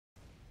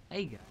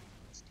Hey guys,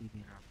 it's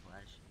TV in our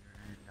Flash here,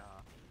 and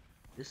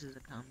this is a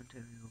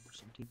commentary over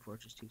some Team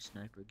Fortress 2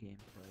 Sniper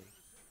gameplay.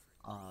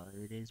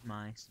 It is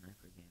my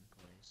Sniper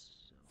gameplay,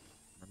 so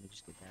let me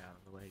just get that out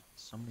of the way.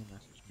 Somebody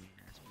messaged me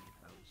and asked me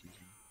if I was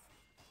using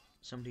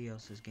somebody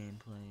else's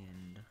gameplay,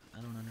 and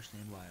I don't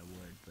understand why I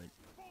would, but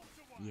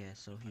yeah,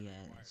 so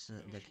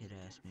the kid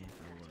asked me if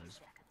I was,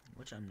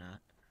 which I'm not.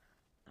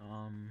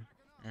 Um,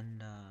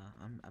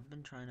 I've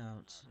been trying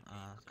out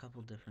a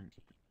couple different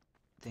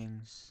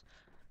things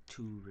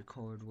to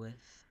record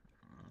with.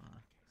 Uh,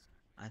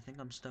 I think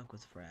I'm stuck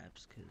with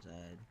Fraps because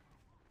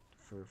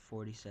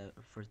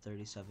for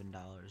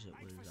 $37 it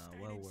was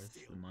well worth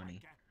the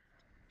money.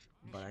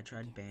 But I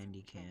tried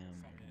Bandicam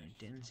and it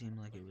didn't seem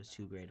like it was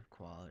too great of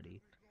quality.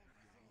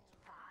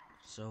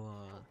 So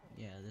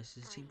yeah, this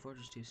is Team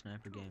Fortress 2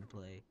 Sniper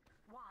gameplay,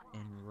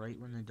 and right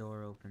when the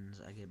door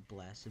opens, I get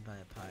blasted by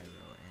a pyro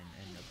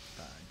and end up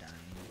dying.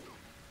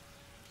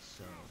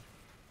 So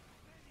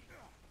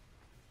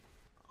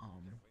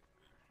um,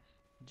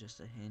 just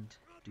a hint: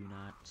 do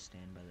not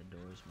stand by the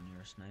doors when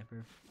you're a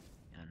sniper.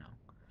 I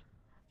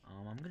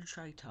know. I'm gonna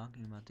try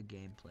talking about the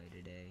gameplay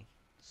today,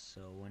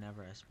 so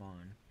whenever I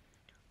spawn.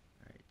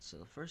 Alright, so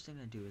the first thing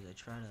I do is I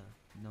try to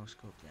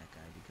no-scope that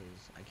guy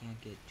because I can't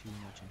get too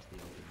much into the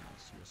open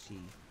else. You'll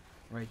see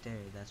right there,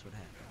 that's what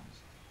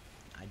happens.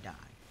 I die.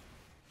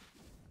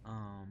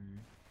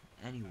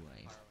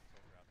 Anyway,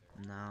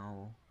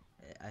 now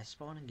I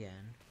spawn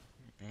again,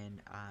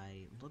 and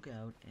I look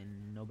out,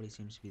 and nobody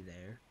seems to be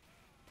there,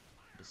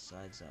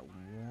 besides that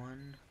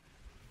one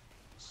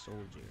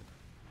soldier.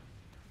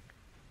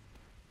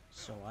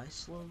 So I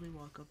slowly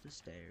walk up the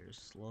stairs,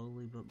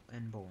 slowly but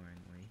and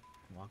boringly,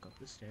 walk up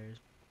the stairs,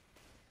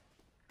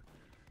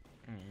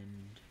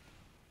 and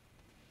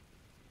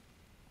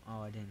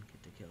oh, I didn't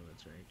get the kill,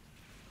 that's right.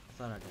 I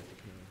thought I got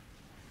the kill,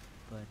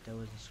 but there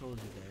was a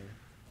soldier there,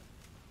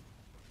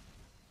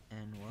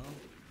 and well,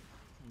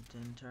 it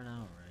didn't turn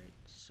out right.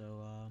 So,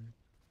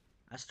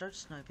 I start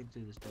sniping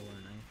through this door,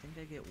 and I think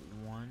I get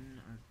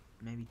one or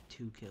maybe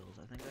two kills.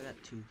 I think I got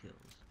two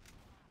kills.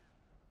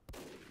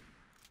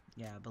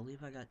 Yeah, I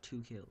believe I got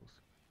two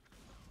kills.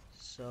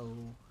 So,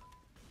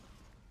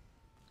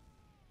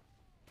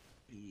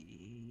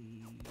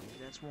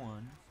 that's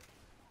one.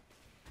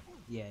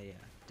 Yeah,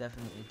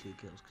 definitely two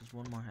kills, because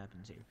one more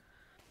happens here.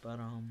 But,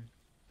 I'm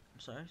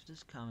sorry if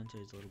this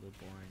commentary is a little bit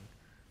boring.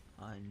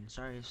 And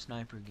sorry if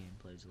sniper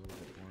gameplay is a little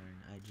bit boring.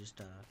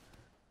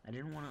 I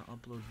didn't want to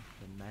upload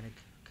the medic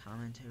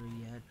commentary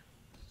yet,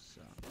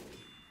 so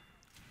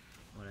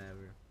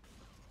whatever.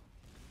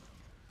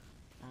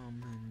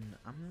 And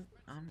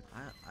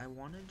I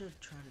wanted to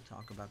try to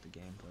talk about the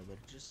gameplay, but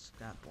it just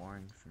got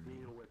boring for me.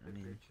 I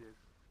mean,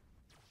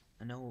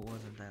 I know it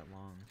wasn't that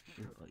long,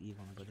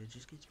 even, but it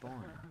just gets boring.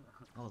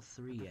 Oh,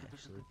 three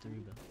actually,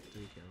 three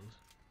kills,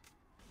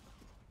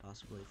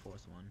 possibly a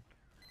fourth one.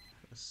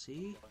 Let's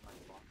see,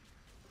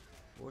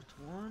 fourth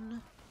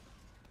one.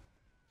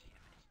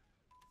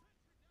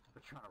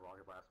 They're trying to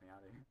rocket blast me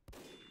out of here.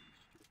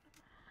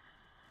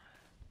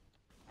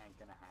 Ain't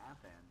gonna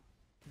happen.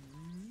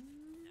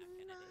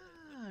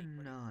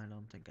 No, I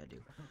don't think I do.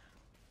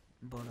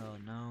 But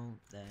no,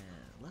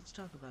 let's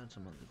talk about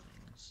some other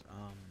things.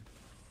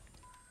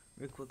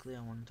 Real quickly,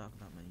 I want to talk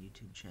about my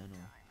YouTube channel.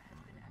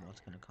 What's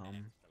gonna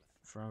come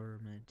from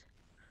it,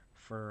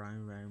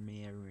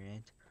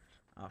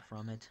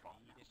 from it.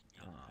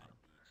 Uh,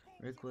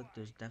 Real quick,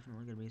 there's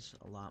definitely gonna be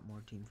a lot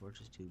more Team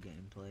Fortress 2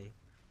 gameplay.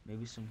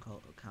 Maybe some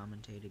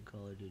commentated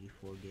Call of Duty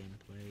 4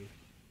 gameplay.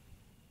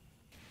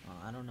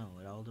 I don't know.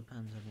 It all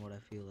depends on what I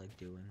feel like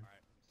doing.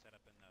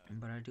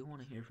 But I do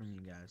want to hear from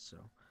you guys, so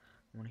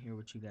I want to hear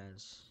what you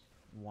guys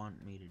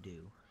want me to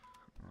do.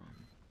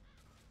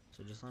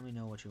 So just let me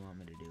know what you want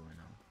me to do, and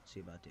I'll see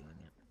about doing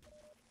it.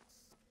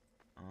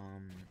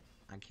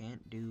 I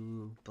can't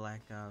do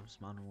Black Ops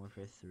Modern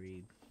Warfare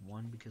 3.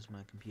 One, because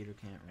my computer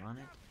can't run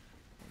it,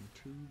 and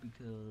two,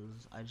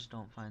 because I just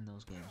don't find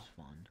those games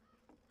fun.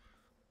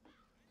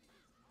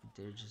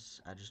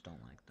 I just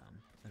don't like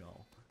them at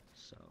all.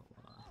 So,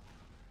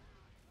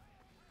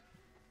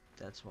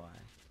 that's why.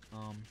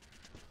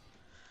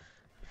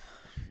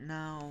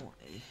 Now,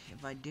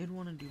 if I did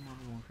want to do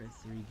Modern Warfare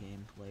 3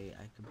 gameplay,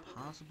 I could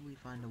possibly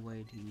find a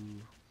way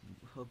to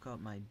hook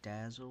up my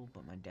Dazzle,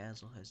 but my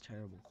Dazzle has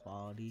terrible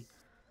quality,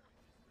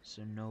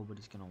 so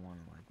nobody's gonna want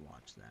to like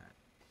watch that.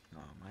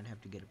 I'd have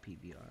to get a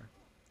PVR,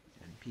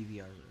 and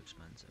PVRs are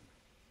expensive.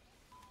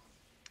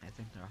 I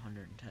think they're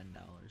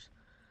 $110,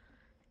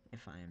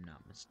 if I am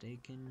not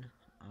mistaken.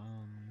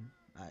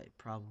 I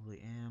probably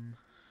am,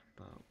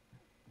 but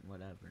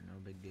whatever, no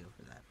big deal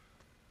for that.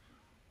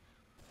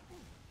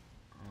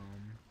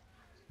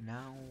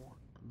 Now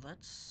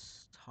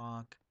let's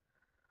talk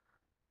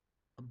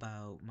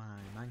about my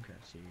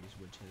Minecraft series,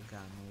 which has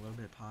gotten a little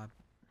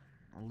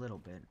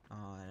bit it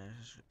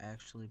has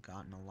actually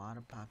gotten a lot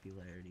of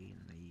popularity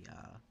in the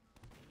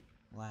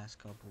last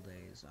couple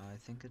days. I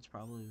think it's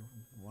probably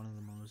one of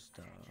the most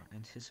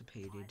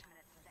anticipated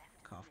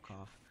cough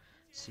cough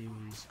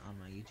series on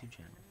my YouTube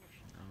channel.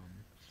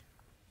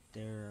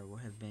 there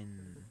have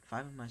been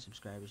 5 of my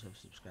subscribers have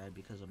subscribed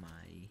because of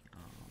my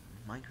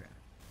Minecraft.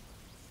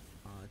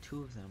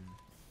 2 of them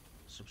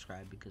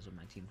subscribed because of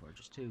my Team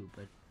Fortress 2,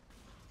 but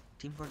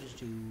Team Fortress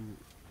 2,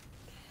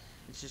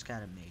 it's just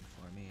got it made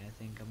for me. I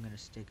think I'm gonna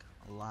stick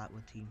a lot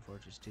with Team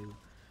Fortress 2.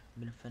 I'm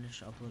gonna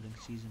finish uploading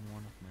Season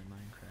 1 of my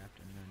Minecraft,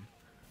 and then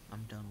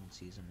I'm done with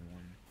Season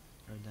 1.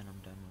 Or then I'm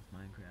done with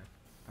Minecraft,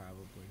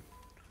 probably.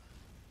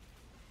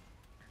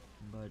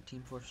 But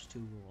Team Fortress 2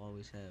 will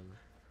always have...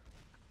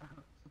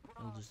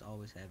 It'll just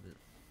always have it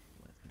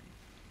with me.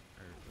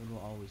 Or it will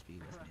always be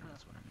with me,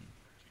 that's what I mean.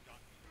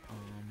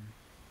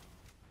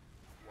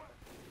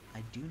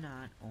 I do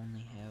not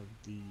only have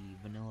the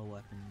vanilla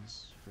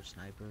weapons for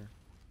Sniper.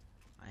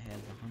 I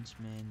have the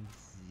Huntsman,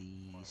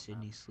 the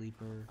Sydney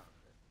Sleeper,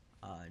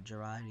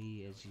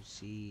 Girardi, as you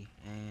see,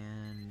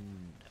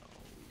 and...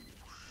 oh,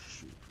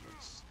 shoot,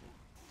 what's the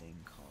thing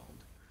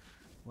called?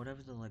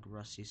 Whatever the, like,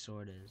 rusty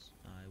sword is.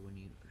 When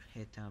you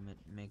hit them, it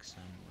makes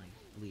them, like,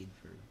 bleed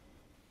for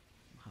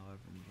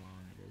however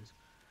long it is.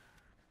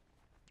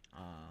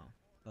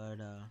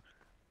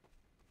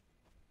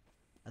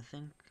 I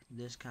think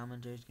this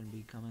commentary is going to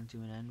be coming to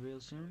an end real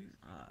soon.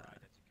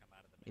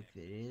 If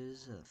it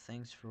is,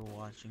 thanks for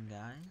watching,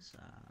 guys.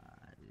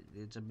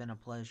 It's been a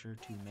pleasure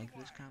to make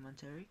this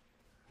commentary.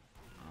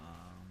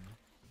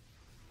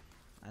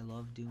 I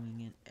love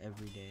doing it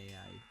every day.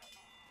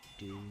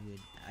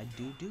 I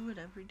do it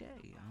every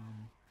day.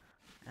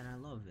 And I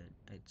love it.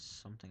 It's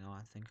something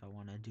I think I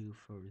want to do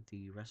for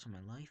the rest of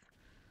my life,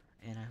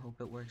 and I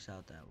hope it works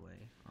out that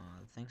way.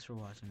 Thanks for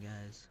watching,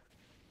 guys.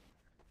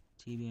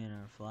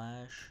 TBNR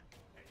Flash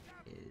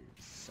is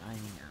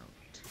signing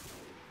out.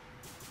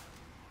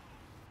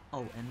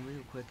 Oh, and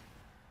real quick,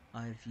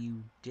 if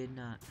you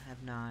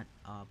have not,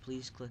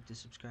 please click the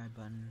subscribe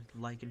button,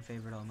 like and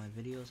favorite all my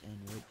videos, and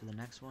wait for the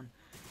next one.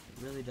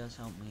 It really does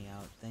help me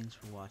out. Thanks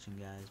for watching,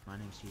 guys. My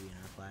name's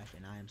TBNR Flash,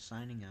 and I am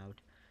signing out.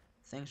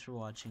 Thanks for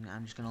watching.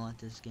 I'm just gonna let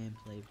this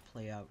gameplay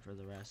play out for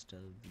the rest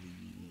of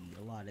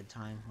the allotted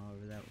time,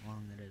 however that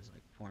long it is,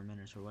 like 4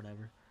 minutes or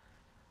whatever.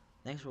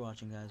 Thanks for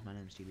watching, guys. My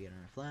name's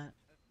TBNR Flat.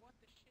 What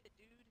the shit,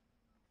 dude?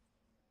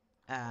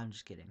 I'm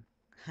just kidding.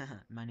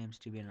 My name's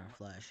TBNR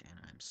Flash, and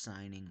I'm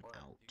signing out.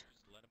 Dude,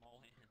 just let them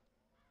all in.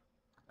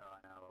 Oh,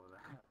 I know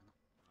that. Oh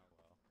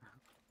well.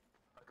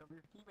 How come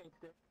your teammates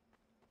did?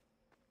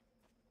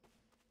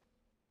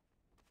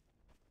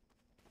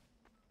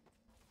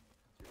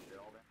 That's your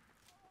shield. No,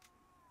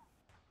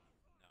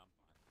 I'm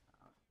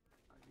fine.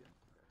 Oh, yeah.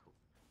 Okay, cool.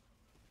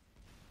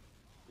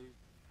 Dude,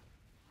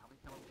 how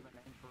many come up with a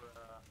name for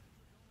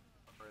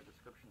a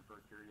description for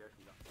a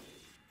Kiriyoshi gun?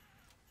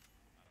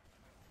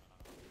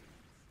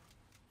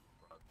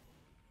 Bro.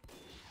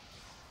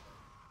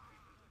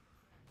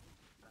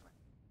 Damn it.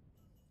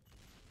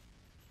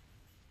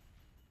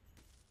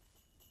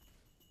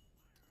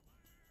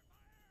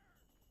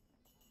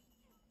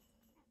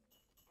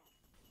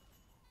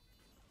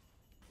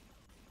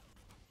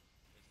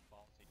 There's a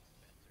faulty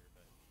dispenser,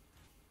 but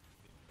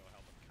we can go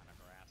help him kind of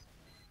harass him.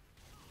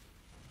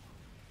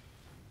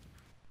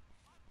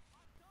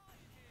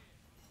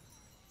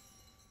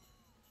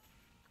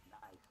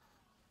 Nice.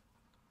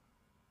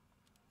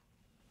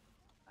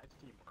 Nice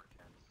teamwork,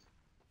 gents.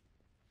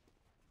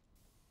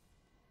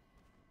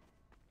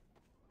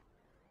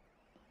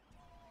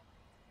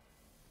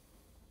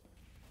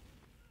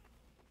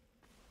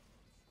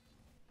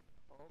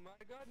 Oh my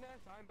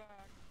goodness, I'm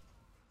back.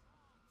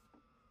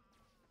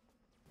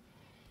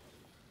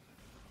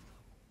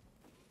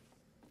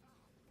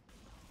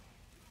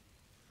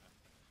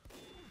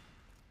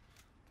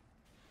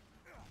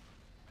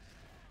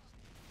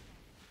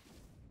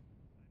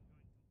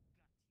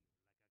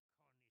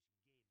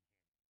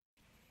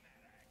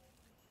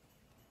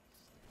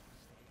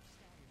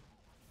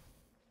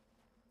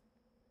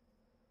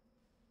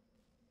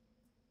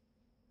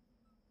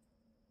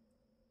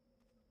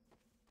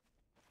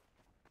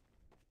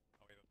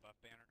 Oh, we have a buff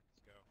banner?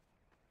 Let's go.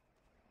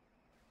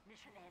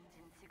 Mission ends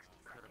in 60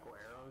 Critical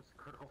seconds. arrows,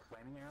 critical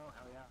flaming arrow,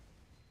 hell yeah.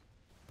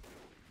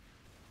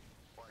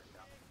 Or,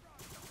 yeah.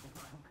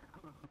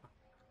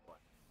 What?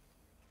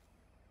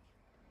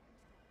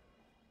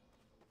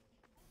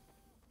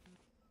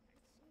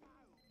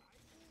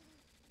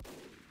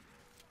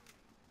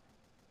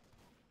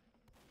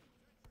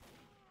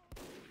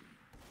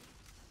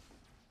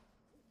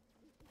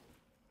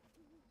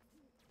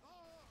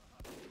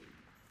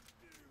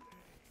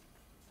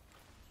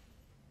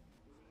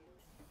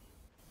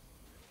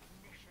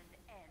 Mission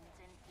ends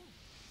in...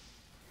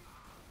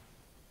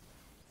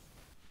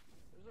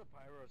 There's a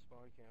pyro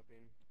spawn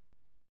camping.